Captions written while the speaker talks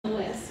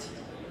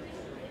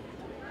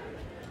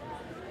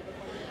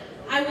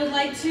would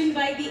like to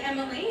invite the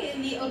MLA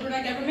in the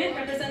Alberta government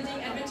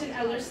representing Edmonton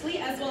Ellerslie,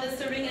 as well as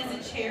serving as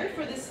the chair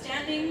for the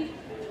Standing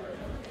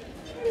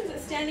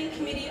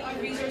Committee on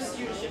Resource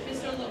Stewardship,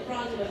 Mr.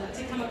 LeBron,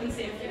 to come up and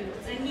say a few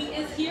words. And he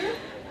is here.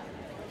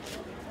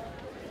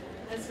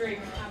 I was very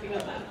happy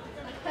about that.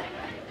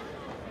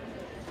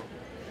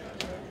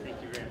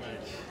 Thank you very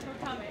much.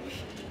 For coming.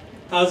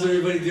 How's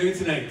everybody doing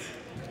tonight?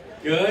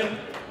 Good?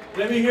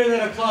 Let me hear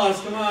that applause.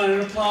 Come on,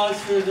 an applause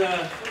for the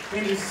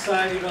Hindu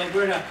Society of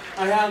Alberta.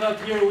 I have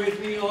up here with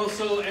me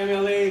also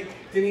MLA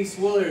Denise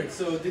Woolard.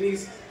 So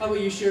Denise, how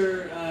about you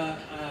share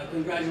a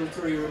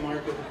congratulatory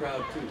remark with the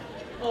crowd too?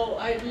 Oh,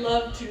 I'd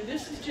love to.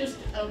 This is just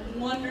a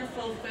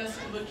wonderful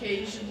festive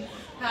occasion.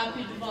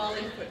 Happy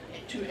Diwali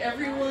to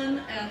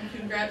everyone, and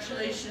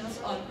congratulations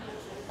on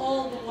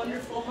all the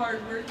wonderful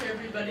hard work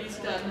everybody's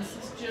done. This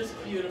is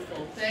just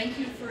beautiful. Thank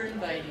you for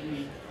inviting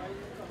me.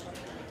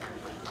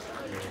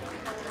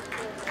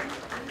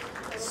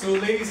 So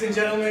ladies and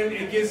gentlemen,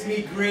 it gives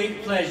me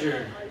great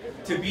pleasure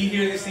to be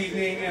here this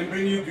evening and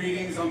bring you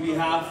greetings on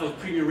behalf of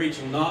Premier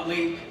Rachel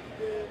Notley,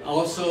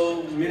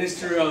 also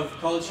Minister of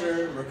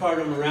Culture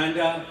Ricardo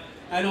Miranda,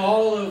 and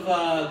all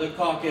of the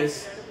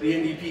caucus, the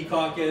NDP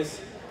caucus,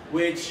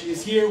 which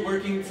is here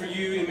working for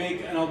you to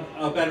make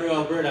a better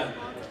Alberta.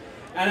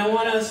 And I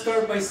want to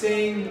start by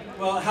saying,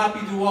 well, happy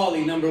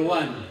Diwali, number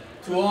one.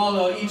 To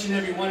all, each and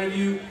every one of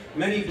you,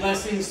 many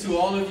blessings to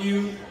all of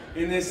you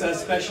in this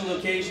special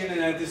occasion and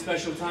at this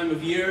special time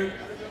of year.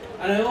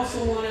 And I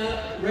also want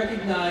to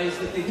recognize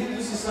that the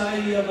Hindu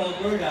Society of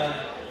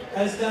Alberta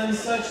has done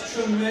such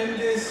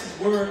tremendous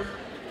work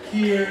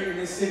here in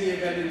the city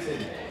of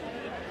Edmonton.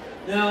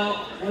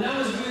 Now, when I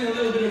was doing a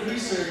little bit of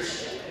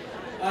research,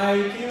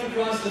 I came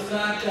across the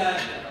fact that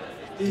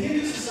the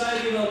Hindu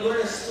Society of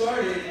Alberta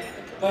started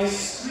by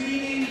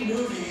screening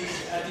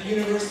movies at the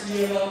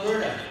University of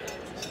Alberta,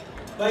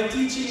 by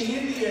teaching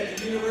Hindi at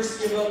the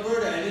University of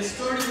Alberta, and it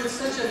started with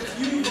such a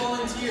few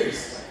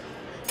volunteers.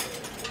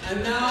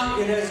 And now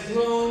it has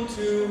grown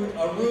to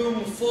a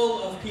room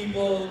full of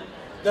people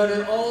that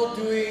are all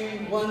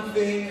doing one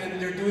thing,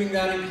 and they're doing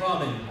that in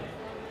common.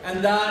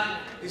 And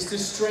that is to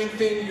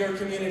strengthen your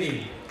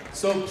community.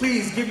 So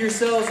please give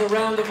yourselves a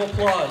round of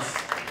applause.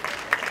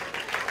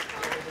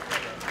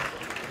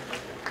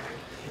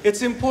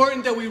 It's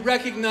important that we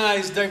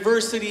recognize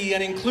diversity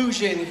and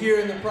inclusion here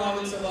in the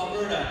province of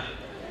Alberta.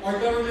 Our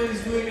government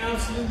is doing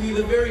absolutely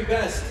the very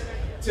best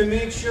to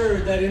make sure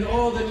that in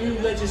all the new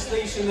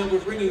legislation that we're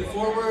bringing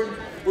forward,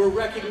 we're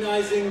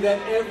recognizing that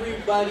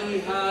everybody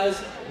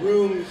has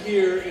room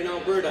here in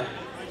Alberta,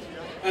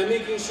 and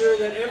making sure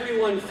that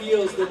everyone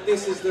feels that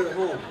this is their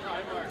home.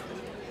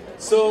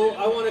 So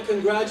I want to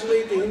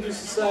congratulate the Hindu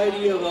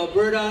Society of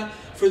Alberta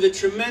for the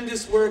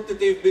tremendous work that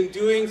they've been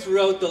doing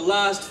throughout the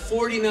last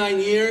 49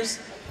 years.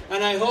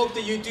 And I hope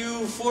that you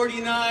do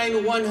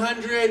 49,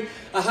 100,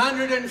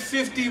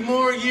 150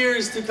 more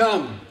years to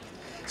come.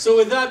 So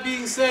with that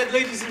being said,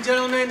 ladies and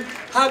gentlemen,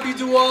 happy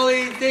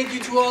Diwali. Thank you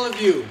to all of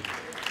you.